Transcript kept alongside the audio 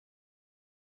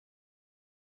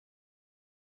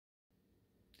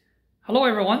Hello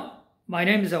everyone, my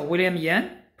name is William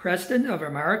Yan, President of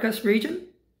Americas region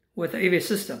with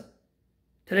AVSystem.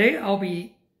 Today I'll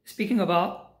be speaking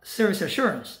about service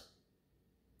assurance.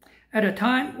 At a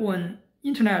time when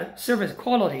internet service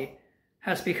quality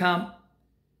has become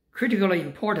critically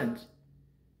important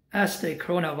as the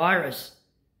coronavirus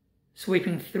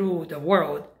sweeping through the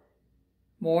world,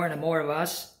 more and more of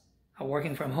us are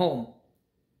working from home.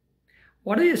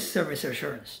 What is service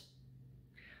assurance?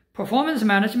 Performance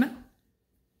management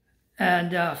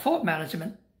and fault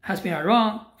management has been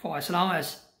around for as long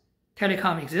as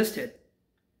telecom existed.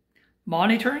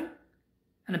 Monitoring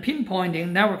and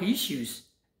pinpointing network issues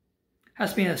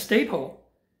has been a staple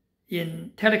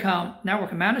in telecom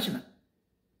network management.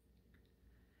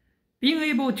 Being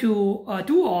able to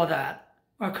do all that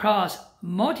across a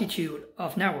multitude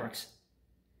of networks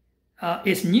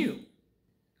is new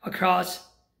across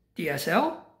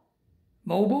DSL,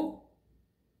 mobile,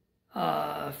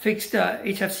 fixed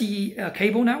HFC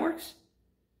cable networks,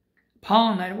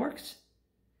 PON networks.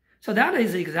 So that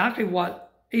is exactly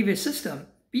what AVSystem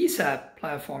BSAP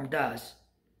platform does.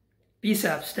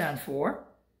 BSAP stands for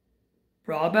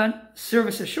Broadband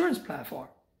Service Assurance Platform.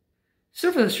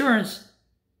 Service assurance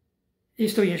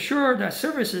is to ensure that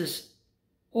services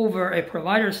over a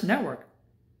provider's network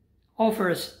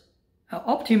offers an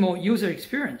optimal user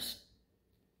experience.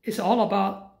 It's all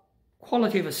about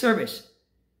quality of service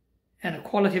and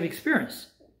quality of experience.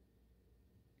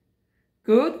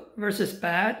 Good versus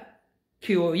bad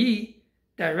QoE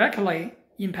directly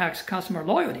impacts customer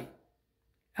loyalty,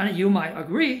 and you might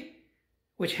agree,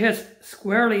 which hits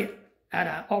squarely at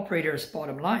an operator's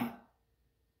bottom line.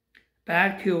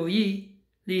 Bad QoE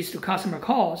leads to customer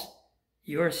calls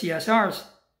your CSRs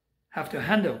have to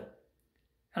handle,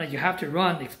 and you have to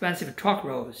run expensive truck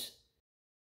rolls.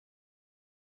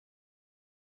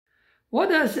 What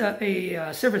does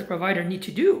a service provider need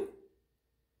to do?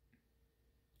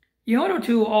 In order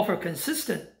to offer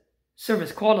consistent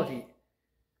service quality,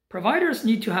 providers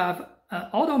need to have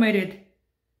automated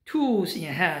tools in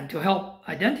hand to help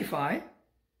identify,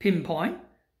 pinpoint,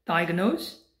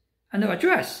 diagnose, and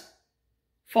address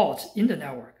faults in the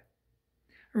network,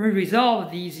 and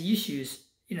resolve these issues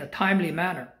in a timely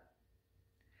manner.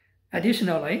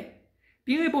 Additionally,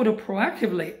 being able to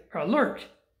proactively alert,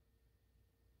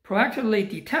 proactively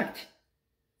detect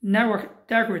network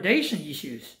degradation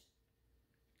issues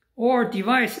or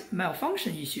device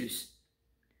malfunction issues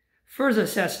further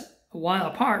sets one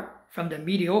apart from the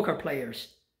mediocre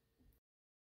players.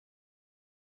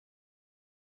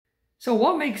 So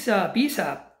what makes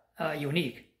BSAP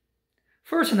unique?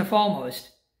 First and foremost,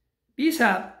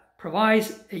 BSAP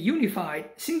provides a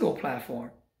unified single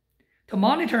platform to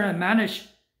monitor and manage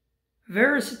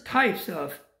various types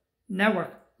of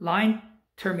network line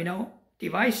terminal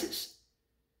devices.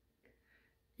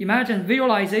 Imagine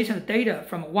visualization of data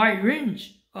from a wide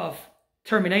range of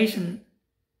termination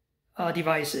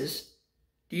devices,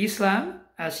 DSLAM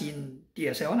as in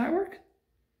DSL network,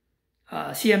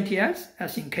 CMTS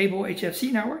as in cable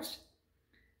HFC networks,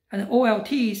 and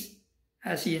OLTs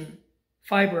as in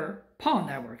fiber PON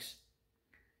networks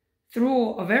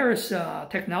through various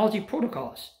technology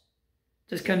protocols.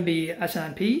 This can be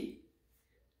SNMP,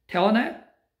 Telnet,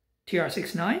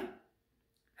 TR69,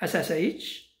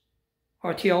 SSH,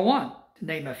 or TL1, to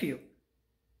name a few.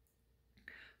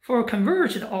 For a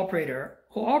converged operator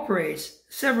who operates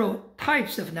several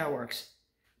types of networks,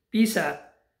 BSAP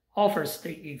offers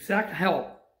the exact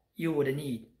help you would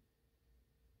need.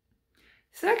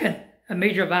 Second, a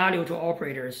major value to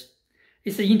operators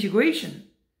is the integration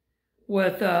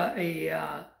with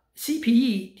a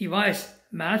CPE device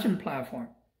management platform.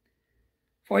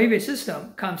 For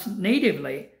AVSystem comes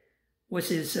natively with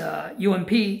its UMP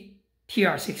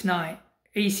TR69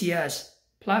 ACS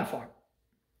platform.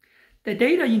 The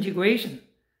data integration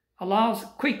allows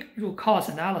quick root cause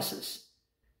analysis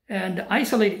and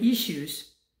isolate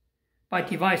issues by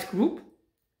device group,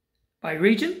 by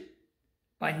region,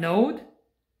 by node,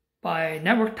 by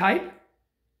network type,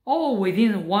 all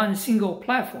within one single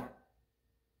platform.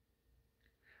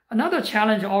 Another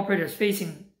challenge operators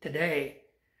facing today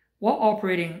while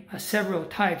operating several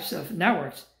types of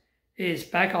networks is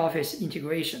back-office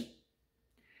integration.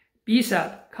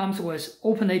 BSAP comes with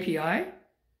OpenAPI,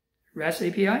 REST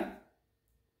API,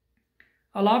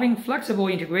 allowing flexible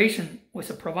integration with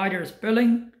the provider's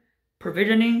billing,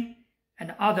 provisioning,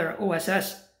 and other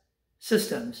OSS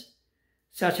systems,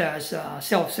 such as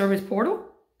self-service portal,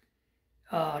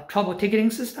 trouble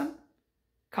ticketing system,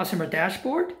 customer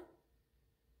dashboard,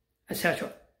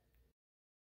 etc.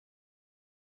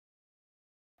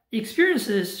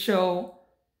 Experiences show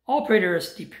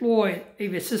operators deploy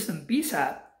AVSystem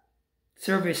BSAP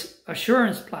service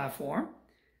assurance platform,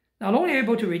 not only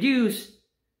able to reduce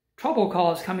trouble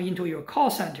calls coming into your call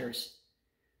centers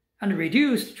and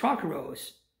reduce truck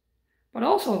rolls, but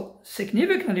also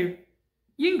significantly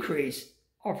increase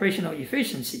operational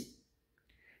efficiency,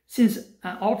 since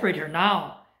an operator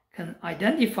now can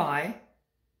identify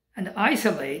and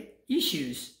isolate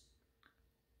issues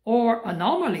or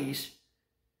anomalies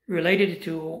related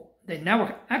to the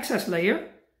network access layer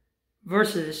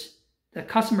versus the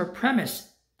customer premise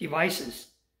devices.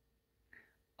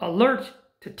 Alert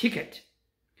to ticket,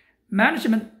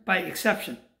 management by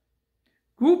exception,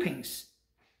 groupings,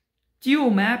 geo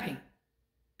mapping,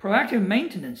 proactive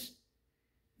maintenance.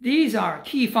 These are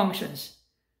key functions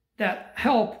that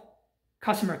help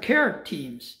customer care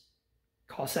teams,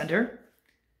 call center,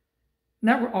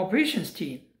 network operations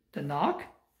team, the NOC,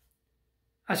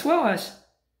 as well as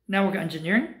network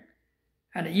engineering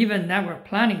and even network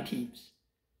planning teams.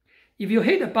 If you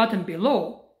hit the button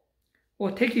below,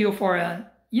 we'll take you for an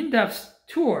in-depth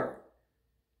tour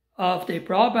of the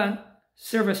Broadband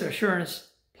Service Assurance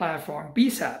Platform,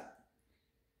 BSAP.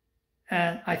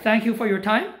 And I thank you for your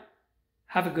time.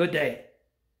 Have a good day.